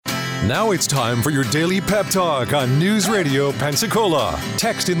Now it's time for your daily pep talk on News Radio Pensacola.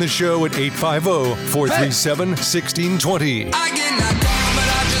 Text in the show at 850-437-1620. I get knocked down, but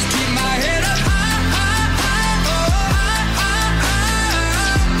I just keep my head up high,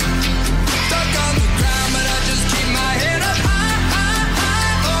 Stuck on the ground, but I just keep my head up high,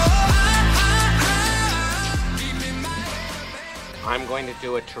 Keeping my head up. I'm going to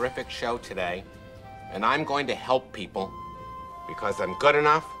do a terrific show today, and I'm going to help people because I'm good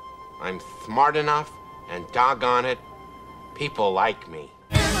enough, I'm smart enough, and doggone it, people like me.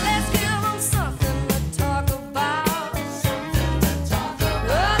 Let's give them something to talk about. A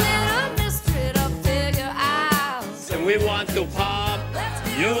little mystery to figure out. And we want to pop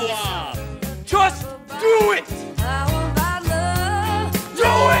you up. Just do it! How about love? Do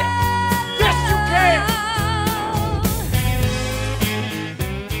it! Yes, you can!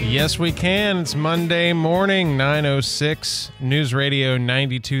 Yes, we can. It's Monday morning, 9:06, News Radio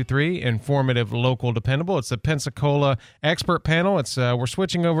 92.3, informative, local, dependable. It's the Pensacola expert panel. We're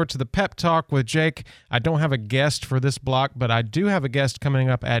switching over to the Pep Talk with Jake. I don't have a guest for this block, but I do have a guest coming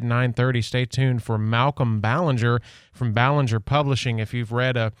up at 9:30. Stay tuned for Malcolm Ballinger from Ballinger Publishing. If you've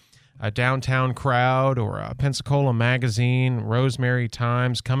read a Downtown Crowd or a Pensacola Magazine, Rosemary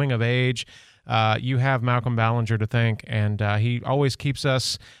Times, Coming of Age, you have Malcolm Ballinger to thank, and he always keeps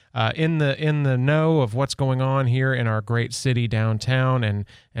us in the know of what's going on here in our great city downtown and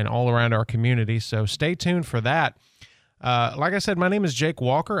all around our community. So stay tuned for that. Like I said, my name is Jake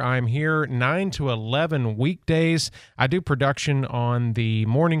Walker. I'm here 9 to 11 weekdays. I do production on the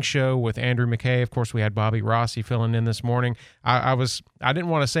morning show with Andrew McKay. Of course, we had Bobby Rossi filling in this morning. I didn't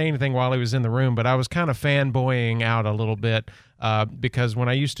want to say anything while he was in the room, but I was kind of fanboying out a little bit because when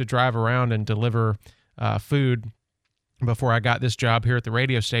I used to drive around and deliver food before I got this job here at the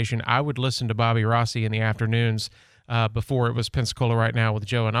radio station, I would listen to Bobby Rossi in the afternoons before it was Pensacola Right Now with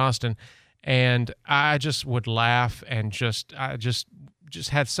Joe and Austin. And I just would laugh and I just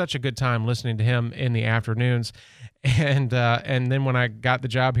had such a good time listening to him in the afternoons. And then when I got the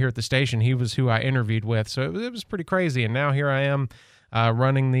job here at the station, he was who I interviewed with. So it was pretty crazy. And now here I am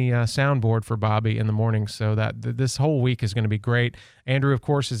running the soundboard for Bobby in the morning. So this whole week is going to be great. Andrew, of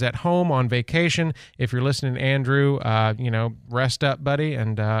course, is at home on vacation. If you're listening, Andrew, rest up, buddy,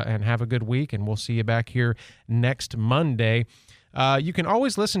 and have a good week. And we'll see you back here next Monday. You can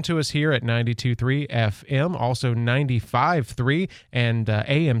always listen to us here at 92.3 FM, also 95.3 and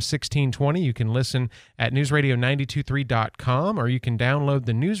AM 1620. You can listen at newsradio923.com, or you can download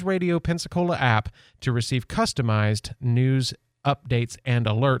the News Radio Pensacola app to receive customized news updates and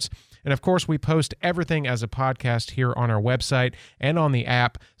alerts. And of course, we post everything as a podcast here on our website and on the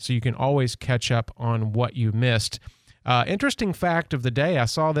app, so you can always catch up on what you missed. Interesting fact of the day, I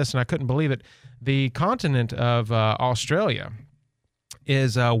saw this and I couldn't believe it. The continent of Australia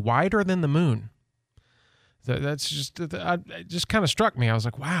is wider than the moon. That's just it just kind of struck me. I was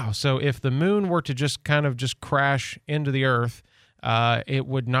like, wow. So if the moon were to just kind of just crash into the earth, it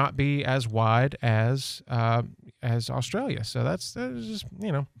would not be as wide as Australia. So that's just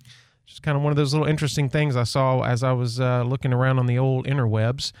just kind of one of those little interesting things I saw as I was looking around on the old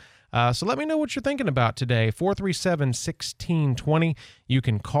interwebs. So let me know what you're thinking about today. 437-1620. You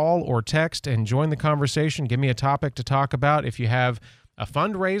can call or text and join the conversation. Give me a topic to talk about. If you have a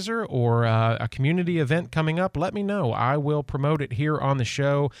fundraiser or a community event coming up, let me know. I will promote it here on the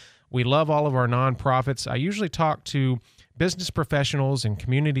show. We love all of our nonprofits. I usually talk to business professionals and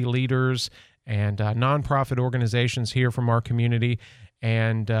community leaders and nonprofit organizations here from our community,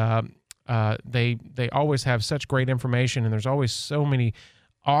 and they always have such great information, and there's always so many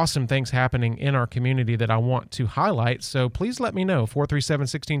awesome things happening in our community that I want to highlight. So please let me know.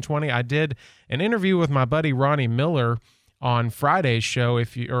 437-1620. I did an interview with my buddy Ronnie Miller on Friday's show,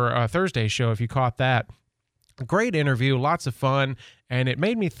 or Thursday's show, if you caught that. Great interview, lots of fun, and it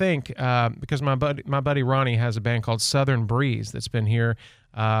made me think because my buddy Ronnie has a band called Southern Breeze that's been here.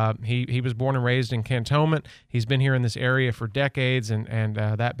 He was born and raised in Cantonment. He's been here in this area for decades, and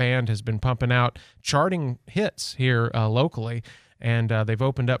that band has been pumping out charting hits here locally, and they've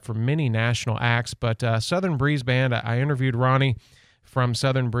opened up for many national acts. But Southern Breeze Band, I interviewed Ronnie from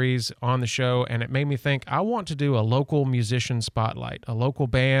Southern Breeze on the show, and it made me think I want to do a local musician spotlight, a local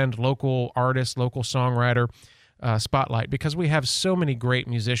band, local artist, local songwriter spotlight, because we have so many great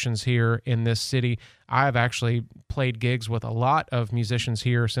musicians here in this city. I've actually played gigs with a lot of musicians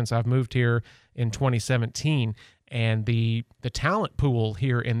here since I've moved here in 2017, and the talent pool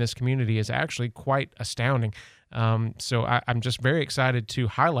here in this community is actually quite astounding. So I'm just very excited to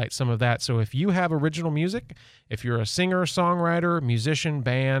highlight some of that. So if you have original music, if you're a singer, songwriter, musician,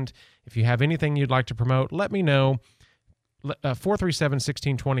 band, if you have anything you'd like to promote, let me know.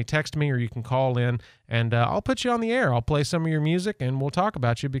 437-1620. Text me, or you can call in, and I'll put you on the air. I'll play some of your music, and we'll talk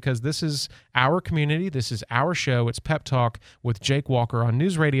about you, because this is our community. This is our show. It's Pep Talk with Jake Walker on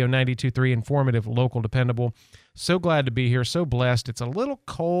News Radio 92.3, informative, local, dependable. So glad to be here. So blessed. It's a little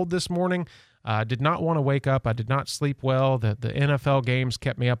cold this morning. I did not want to wake up. I did not sleep well. The NFL games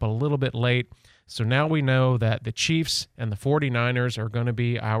kept me up a little bit late. So now we know that the Chiefs and the 49ers are going to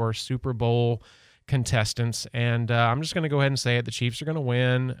be our Super Bowl contestants. And I'm just going to go ahead and say it. The Chiefs are going to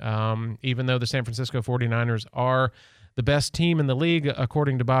win, even though the San Francisco 49ers are the best team in the league,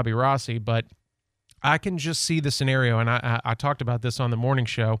 according to Bobby Rossi. But I can just see the scenario, and I talked about this on the morning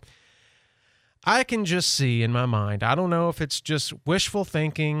show. I can just see in my mind, I don't know if it's just wishful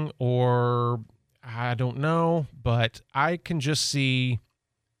thinking or I don't know, but I can just see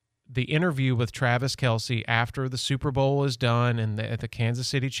the interview with Travis Kelce after the Super Bowl is done and the Kansas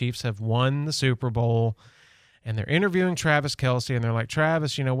City Chiefs have won the Super Bowl, and they're interviewing Travis Kelce, and they're like,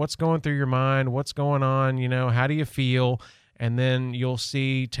 Travis, what's going through your mind? What's going on? How do you feel? And then you'll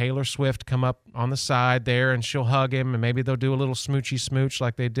see Taylor Swift come up on the side there, and she'll hug him, and maybe they'll do a little smoochy smooch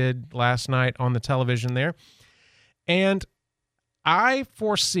like they did last night on the television there. And I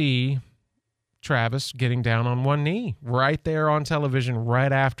foresee Travis getting down on one knee right there on television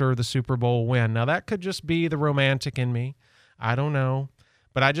right after the Super Bowl win. Now, that could just be the romantic in me. I don't know.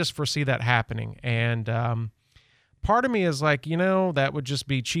 But I just foresee that happening. And part of me is like, that would just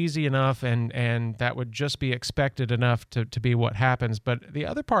be cheesy enough, and that would just be expected enough to be what happens. But the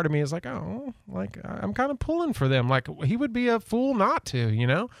other part of me is like, I'm kind of pulling for them. Like, he would be a fool not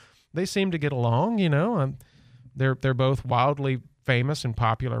to, They seem to get along, They're both wildly famous and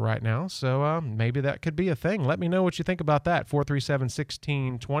popular right now, so maybe that could be a thing. Let me know what you think about that.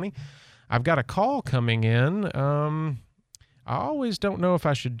 437-1620. I've got a call coming in. I always don't know if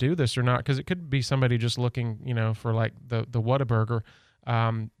I should do this or not, because it could be somebody just looking, for like the Whataburger.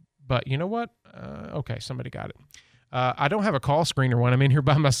 But you know what? Okay, somebody got it. I don't have a call screener when I'm in here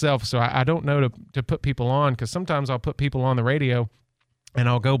by myself, so I don't know to put people on, because sometimes I'll put people on the radio and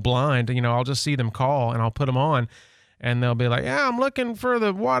I'll go blind. I'll just see them call and I'll put them on. And they'll be like, yeah, I'm looking for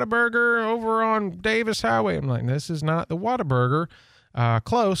the Whataburger over on Davis Highway. I'm like, this is not the Whataburger.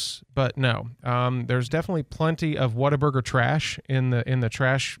 Close, but no. There's definitely plenty of Whataburger trash in the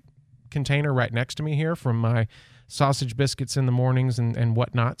trash container right next to me here from my sausage biscuits in the mornings and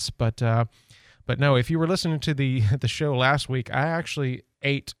whatnots. But no, if you were listening to the show last week, I actually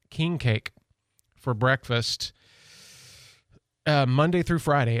ate king cake for breakfast Monday through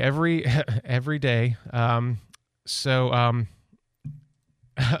Friday, every day. So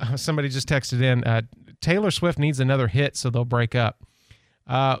somebody just texted in, Taylor Swift needs another hit, so they'll break up.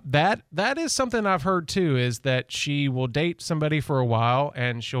 That is something I've heard too, is that she will date somebody for a while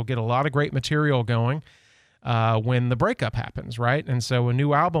and she'll get a lot of great material going when the breakup happens, right? And so a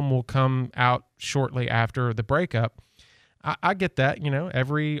new album will come out shortly after the breakup. I get that,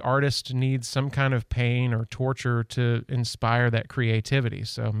 every artist needs some kind of pain or torture to inspire that creativity.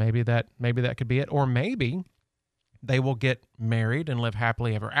 So maybe that could be it. Or maybe they will get married and live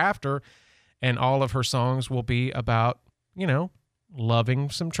happily ever after, and all of her songs will be about, loving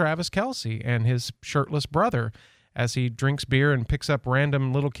some Travis Kelce and his shirtless brother as he drinks beer and picks up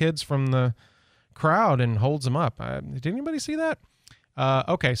random little kids from the crowd and holds them up. Did anybody see that?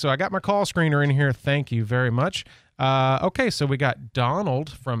 Okay, so I got my call screener in here. Thank you very much. Okay, so we got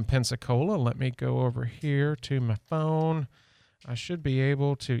Donald from Pensacola. Let me go over here to my phone. I should be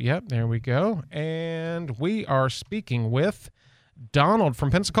able to, yep, there we go. And we are speaking with Donald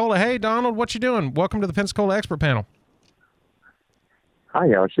from Pensacola. Hey, Donald, what you doing? Welcome to the Pensacola Expert Panel.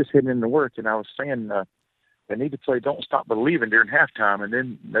 Hi, I was just heading into work, and I was saying they need to play Don't Stop Believing during halftime, and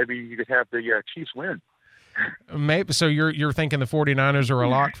then maybe you could have the Chiefs win. Maybe. So you're thinking the 49ers are a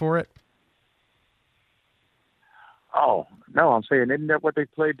lock for it? Oh, no, I'm saying, isn't that what they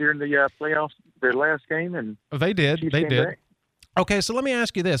played during the playoffs, their last game? And they did. Chiefs they did. Back? Okay, so let me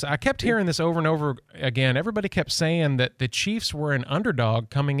ask you this. I kept hearing this over and over again. Everybody kept saying that the Chiefs were an underdog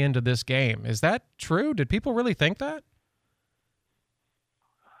coming into this game. Is that true? Did people really think that?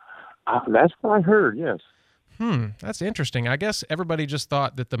 That's what I heard, yes. That's interesting. I guess everybody just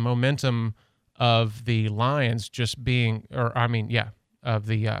thought that the momentum of the Lions just being, it was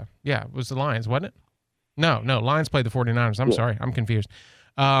the Lions, wasn't it? No, Lions played the 49ers. I'm sorry. I'm confused.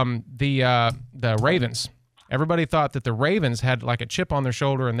 The Ravens. Everybody thought that the Ravens had like a chip on their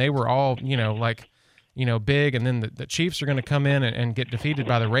shoulder and they were all, big, and then the Chiefs are going to come in and get defeated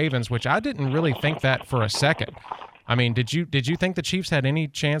by the Ravens, which I didn't really think that for a second. I mean, did you think the Chiefs had any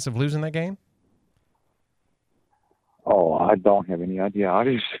chance of losing that game? Oh, I don't have any idea. I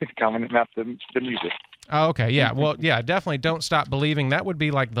was just commenting about the music. Oh, okay. Yeah. Well, yeah, definitely Don't Stop Believing. That would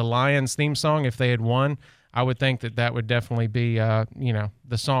be like the Lions theme song if they had won. I would think that would definitely be, the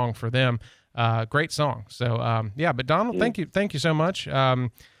song for them. Great song. So, yeah, but Donald, thank you so much. While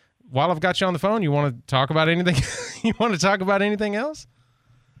I've got you on the phone, you want to talk about anything? You want to talk about anything else?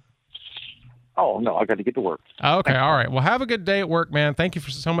 Oh, no, I got to get to work. Okay. All right. Well, have a good day at work, man. Thank you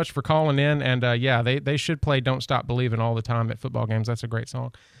so much for calling in. And, yeah, they should play Don't Stop Believing all the time at football games. That's a great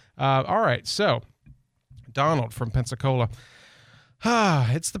song. All right. So, Donald from Pensacola.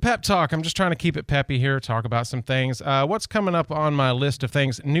 It's the Pep Talk. I'm just trying to keep it peppy here, talk about some things. What's coming up on my list of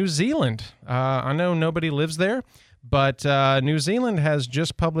things? New Zealand. I know nobody lives there, but New Zealand has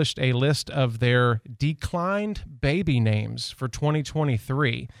just published a list of their declined baby names for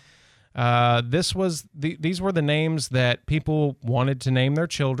 2023. These were the names that people wanted to name their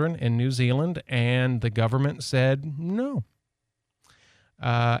children in New Zealand, and the government said no.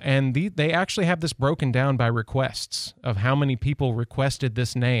 And they actually have this broken down by requests of how many people requested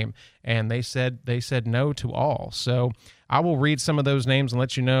this name, and they said no to all. So I will read some of those names and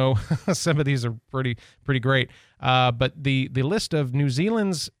let you know. Some of these are pretty great. But the list of New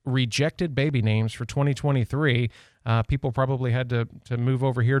Zealand's rejected baby names for 2023, people probably had to move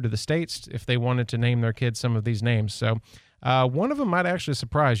over here to the States if they wanted to name their kids some of these names. So one of them might actually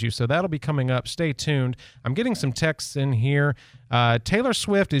surprise you, so that'll be coming up. Stay tuned. I'm getting some texts in here. Taylor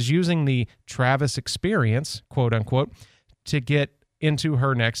Swift is using the Travis experience, quote unquote, to get into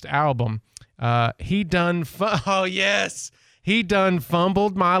her next album. He done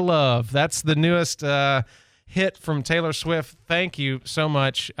fumbled my love. That's the newest hit from Taylor Swift. Thank you so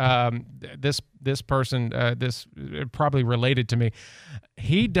much. This person, this probably related to me.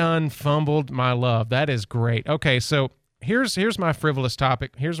 He done fumbled my love. That is great. Okay, so here's my frivolous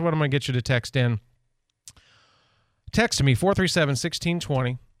topic. Here's what I'm going to get you to text in. Text to me,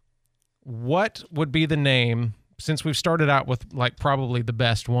 437-1620. What would be the name, since we've started out with like probably the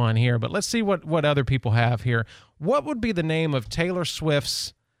best one here, but let's see what other people have here. What would be the name of Taylor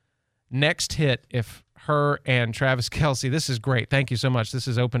Swift's next hit if her and Travis Kelce, this is great. Thank you so much. This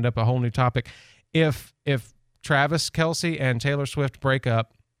has opened up a whole new topic. If Travis Kelce and Taylor Swift break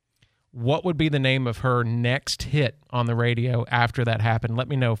up, what would be the name of her next hit on the radio after that happened? Let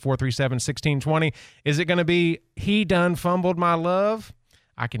me know, 437-1620. Is it going to be He Done Fumbled My Love?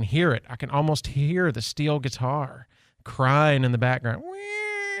 I can hear it. I can almost hear the steel guitar crying in the background.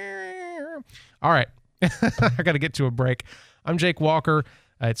 All right. I got to get to a break. I'm Jake Walker.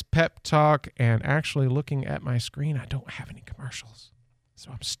 It's Pep Talk, and actually looking at my screen, I don't have any commercials. So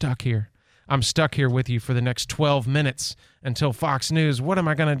I'm stuck here. I'm stuck here with you for the next 12 minutes until Fox News. What am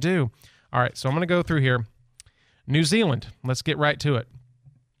I going to do? All right, so I'm going to go through here. New Zealand, let's get right to it.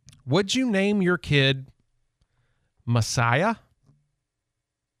 Would you name your kid Messiah?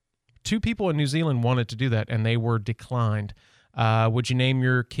 2 people in New Zealand wanted to do that, and they were declined. Would you name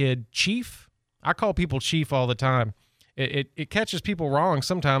your kid Chief? I call people Chief all the time. It catches people wrong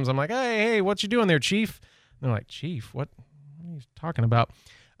sometimes. I'm like, hey, what you doing there, Chief? And they're like, Chief? What are you talking about?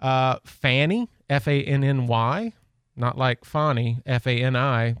 Fanny, Fanny, not like Fanny,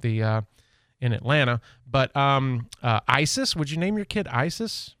 Fani, the in Atlanta. But Isis, would you name your kid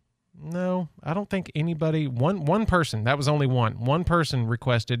Isis? No, I don't think anybody. One person, that was only one. One person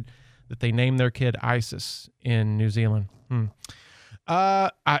requested that they name their kid Isis in New Zealand.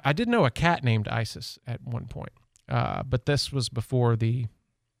 I did know a cat named Isis at one point, but this was before the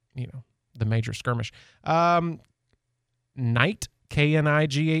major skirmish. Knight, Knight,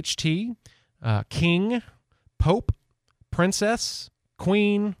 King, Pope, Princess,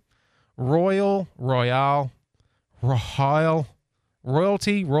 Queen, Royal, Royale,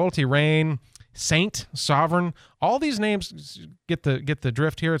 Royalty, Royalty Reign, Saint, Sovereign. All these names get the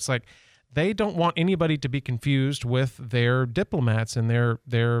drift here. It's like they don't want anybody to be confused with their diplomats and their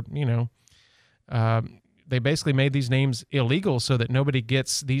they basically made these names illegal so that nobody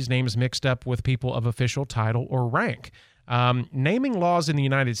gets these names mixed up with people of official title or rank. Naming laws in the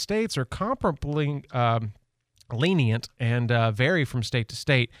United States are comparably lenient and vary from state to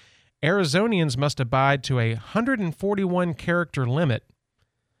state. Arizonians must abide to a 141-character limit,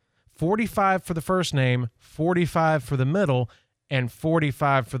 45 for the first name, 45 for the middle, and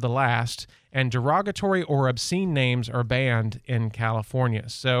 45 for the last. And derogatory or obscene names are banned in California.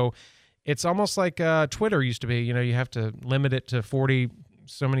 So it's almost like Twitter used to be. You have to limit it to 40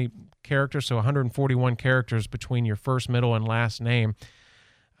 so many characters, so 141 characters between your first, middle, and last name.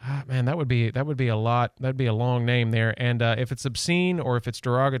 Man, that would be a lot. That'd be a long name there. And if it's obscene or if it's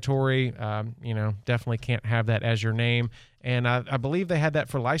derogatory, definitely can't have that as your name. And I believe they had that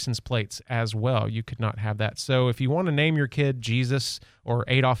for license plates as well. You could not have that. So if you want to name your kid Jesus or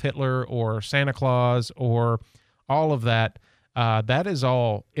Adolf Hitler or Santa Claus or all of that, that is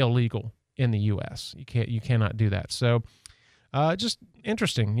all illegal in the U.S. You cannot do that. So just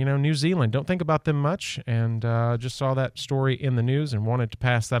interesting, New Zealand, don't think about them much, and just saw that story in the news and wanted to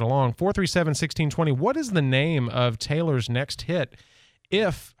pass that along. 437-1620, what is the name of Taylor's next hit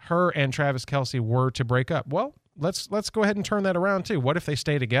if her and Travis Kelce were to break up? Well, let's go ahead and turn that around too. What if they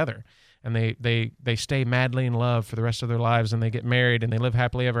stay together and they stay madly in love for the rest of their lives and they get married and they live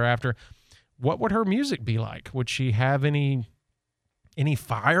happily ever after? What would her music be like? Would she have any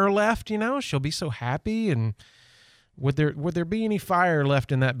fire left? She'll be so happy, and would there be any fire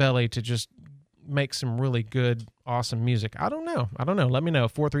left in that belly to just make some really good, awesome music? I don't know. Let me know.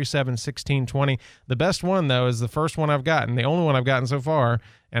 437-1620. The best one, though, is the first one I've gotten, the only one I've gotten so far,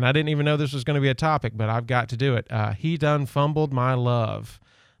 and I didn't even know this was going to be a topic, but I've got to do it. He Done Fumbled My Love,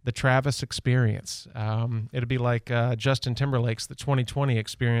 the Travis Experience. It'll be like Justin Timberlake's The 2020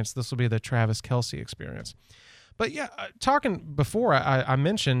 Experience. This will be the Travis Kelce Experience. But yeah, talking before, I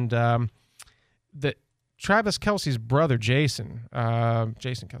mentioned that Travis Kelce's brother, Jason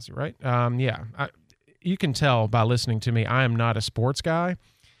Kelce, right? You can tell by listening to me, I am not a sports guy.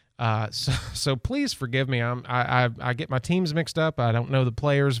 So please forgive me. I get my teams mixed up. I don't know the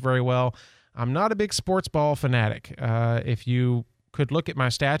players very well. I'm not a big sports ball fanatic. If you could look at my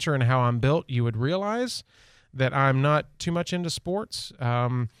stature and how I'm built, you would realize that I'm not too much into sports.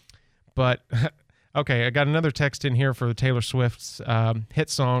 But okay, I got another text in here for Taylor Swift's hit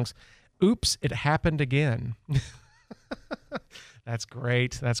songs. Oops, it happened again. That's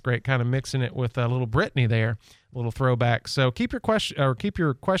great. Kind of mixing it with a little Britney there, a little throwback. So keep your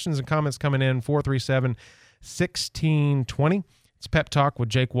questions and comments coming in. 437-1620. It's Pep Talk with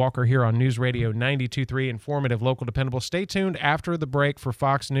Jake Walker here on News Radio 92.3, informative, local, dependable. Stay tuned after the break for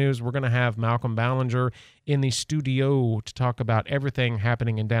Fox News. We're going to have Malcolm Ballinger in the studio to talk about everything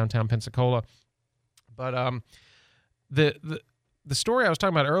happening in downtown Pensacola. But the story I was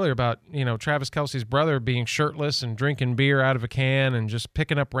talking about earlier about, Travis Kelce's brother being shirtless and drinking beer out of a can and just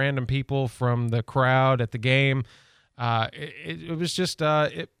picking up random people from the crowd at the game. It was just,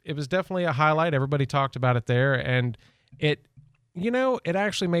 it was definitely a highlight. Everybody talked about it there. And it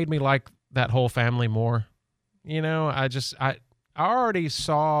actually made me like that whole family more. I already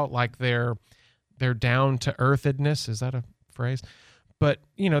saw like their down to earthedness. Is that a phrase? But,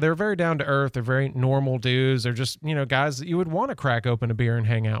 they're very down to earth. They're very normal dudes. They're just, guys that you would want to crack open a beer and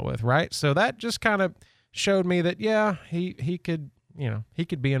hang out with, right? So that just kind of showed me that, yeah, he could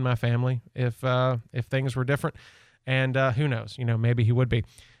be in my family if things were different. And who knows, maybe he would be.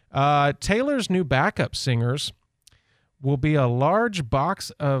 Taylor's new backup singers will be a large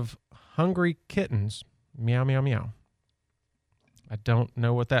box of hungry kittens. Meow, meow, meow. I don't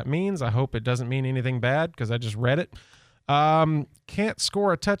know what that means. I hope it doesn't mean anything bad because I just read it. Can't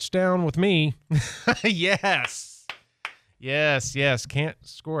score a touchdown with me. Yes. Can't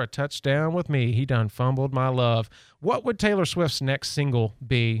score a touchdown with me. He done fumbled my love. What would Taylor Swift's next single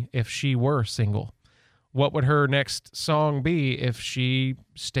be if she were single? What would her next song be if she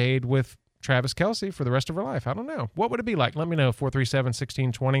stayed with Travis Kelce for the rest of her life? I don't know. What would it be like? Let me know.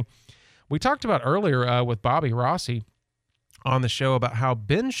 437-1620. We talked about earlier with Bobby Rossi on the show about how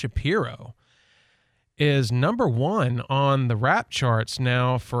Ben Shapiro is number one on the rap charts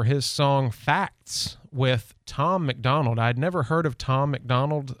now for his song Facts with Tom McDonald. I'd never heard of Tom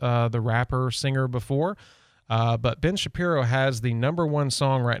McDonald, the rapper singer, before, but Ben Shapiro has the number one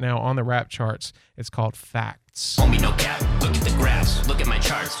song right now on the rap charts. It's called Facts. Homie, no cap. Look at the graphs. Look at my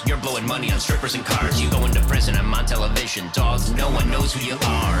charts. You're blowing money on strippers and cars. You go into prison, I'm on television. Dogs, no one knows who you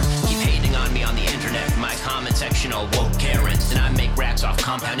are. Keep hating on me on the internet. My comment section all woke Karens. And I make racks off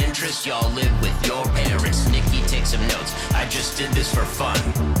compound interest. Y'all live with your parents. Nikki, take some notes. I just did this for fun.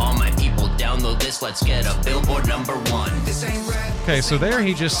 All my people download this. Let's get a Billboard #1. This ain't red. Okay, so there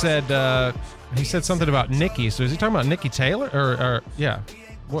he just said he said something about Nikki. So is he talking about Nikki Taylor or yeah?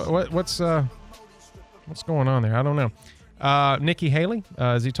 What's going on there? I don't know. Nikki Haley,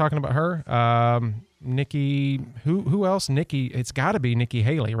 is he talking about her? Nikki, who else? Nikki, it's got to be Nikki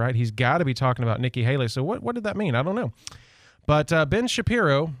Haley, right? He's got to be talking about Nikki Haley. So what did that mean? I don't know. But Ben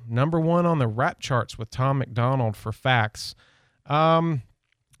Shapiro, number one on the rap charts with Tom McDonald for Facts. When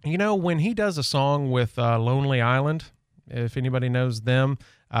he does a song with Lonely Island, if anybody knows them,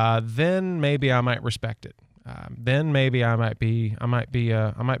 then maybe I might respect it. Then maybe I might be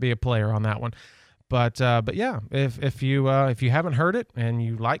a player on that one. But yeah, if you haven't heard it and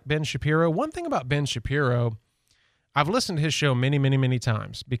you like Ben Shapiro, one thing about Ben Shapiro, I've listened to his show many, many, many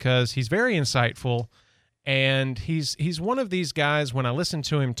times because he's very insightful, and he's one of these guys, when I listen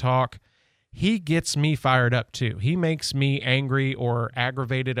to him talk, he gets me fired up too. He makes me angry or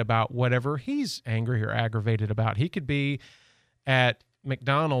aggravated about whatever he's angry or aggravated about. He could be at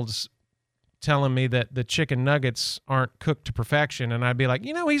McDonald's telling me that the chicken nuggets aren't cooked to perfection, and I'd be like,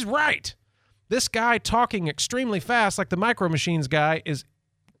 he's right. This guy talking extremely fast, like the Micro Machines guy, is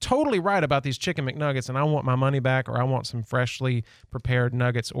totally right about these chicken McNuggets, and I want my money back, or I want some freshly prepared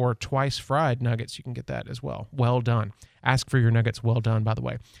nuggets or twice fried nuggets. You can get that as well. Well done. Ask for your nuggets well done, by the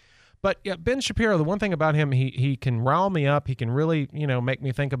way. But yeah, Ben Shapiro, the one thing about him, he can rile me up. He can really, make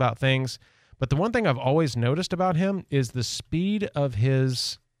me think about things. But the one thing I've always noticed about him is the speed of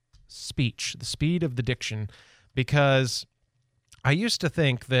his speech, the speed of the diction, because I used to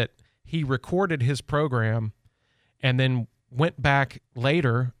think that he recorded his program and then went back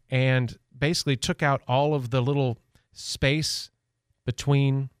later and basically took out all of the little space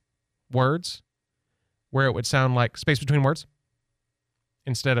between words, where it would sound like space between words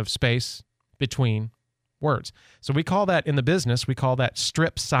instead of space between words. So we call that, in the business, we call that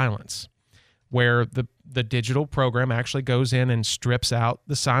strip silence, where the digital program actually goes in and strips out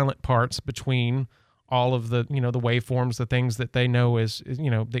the silent parts between all of the, the waveforms, the things that they know is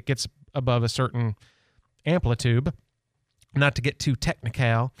that gets above a certain amplitude. Not to get too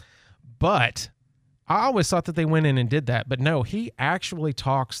technical, but I always thought that they went in and did that. But no, he actually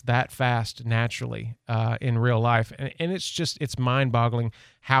talks that fast naturally in real life. And it's mind-boggling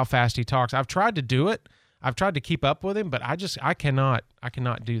how fast he talks. I've tried to do it. I've tried to keep up with him, but I cannot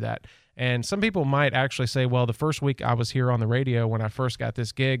do that. And some people might actually say, well, the first week I was here on the radio when I first got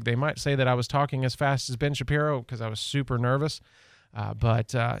this gig, they might say that I was talking as fast as Ben Shapiro because I was super nervous.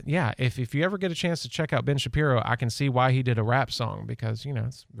 But yeah, if you ever get a chance to check out Ben Shapiro, I can see why he did a rap song, because,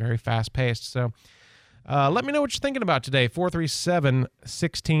 it's very fast-paced. So let me know what you're thinking about today.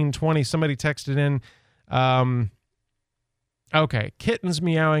 437-1620. Somebody texted in, okay, kittens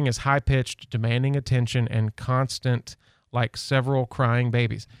meowing is high-pitched, demanding attention, and constant, like several crying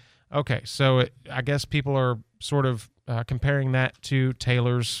babies. Okay, so I guess people are sort of comparing that to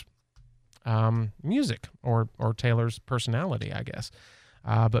Taylor's music or Taylor's personality, I guess.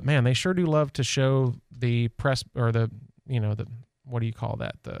 But man, they sure do love to show the press, or the what do you call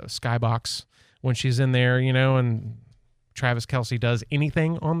that? The skybox when she's in there, and Travis Kelce does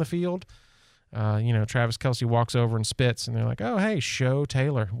anything on the field. Travis Kelce walks over and spits, and they're like, oh, hey, show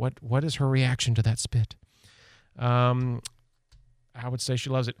Taylor. What is her reaction to that spit? I would say she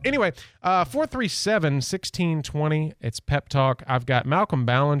loves it. Anyway, 437-1620. It's Pep Talk. I've got Malcolm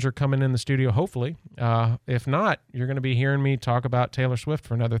Ballinger coming in the studio, hopefully. If not, you're going to be hearing me talk about Taylor Swift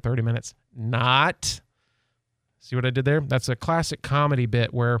for another 30 minutes. Not. See what I did there? That's a classic comedy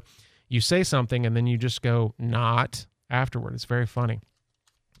bit where you say something and then you just go not afterward. It's very funny.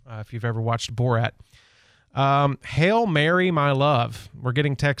 If you've ever watched Borat. Hail Mary, my love. We're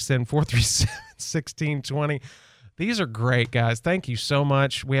getting texts in 437-1620. These are great, guys. Thank you so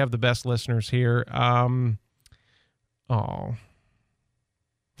much. We have the best listeners here.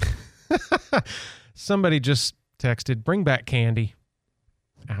 Somebody just texted, bring back Candy.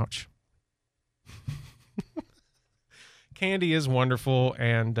 Ouch. Candy is wonderful,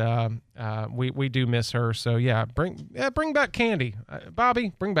 and we do miss her. So yeah, bring back Candy,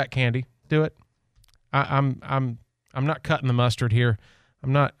 Bobby. Bring back Candy. Do it. I'm not cutting the mustard here.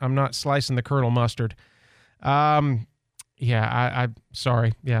 I'm not slicing the kernel mustard. I'm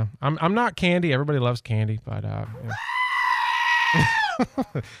sorry. Yeah, I'm not Candy. Everybody loves Candy, but yeah.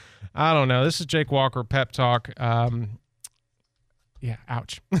 I don't know. This is Jake Walker, Pep Talk. Yeah,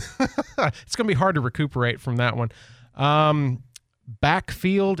 ouch. It's gonna be hard to recuperate from that one.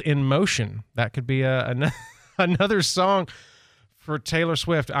 Backfield in Motion. That could be another song for Taylor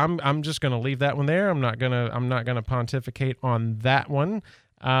Swift. I'm just gonna leave that one there. I'm not gonna pontificate on that one.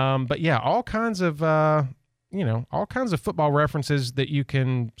 But yeah, all kinds of football references that you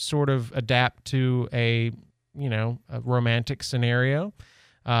can sort of adapt to a romantic scenario,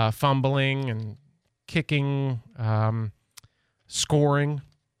 fumbling and kicking, scoring.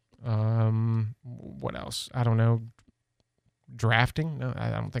 What else? I don't know. Drafting? No, I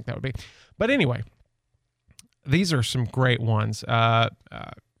don't think that would be. But anyway, these are some great ones. Wow.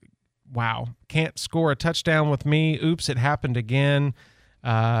 Can't score a touchdown with me. Oops, it happened again.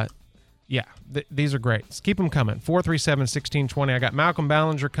 Yeah, these are great. Let's keep them coming. 437-1620. I got Malcolm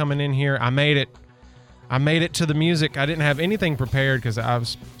Ballinger coming in here. I made it to the music. I didn't have anything prepared because I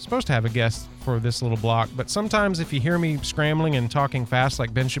was supposed to have a guest for this little block. But sometimes if you hear me scrambling and talking fast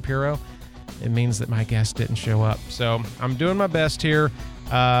like Ben Shapiro, it means that my guest didn't show up. So I'm doing my best here.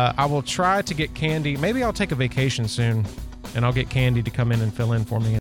 I will try to get Candy. Maybe I'll take a vacation soon, and I'll get Candy to come in and fill in for me.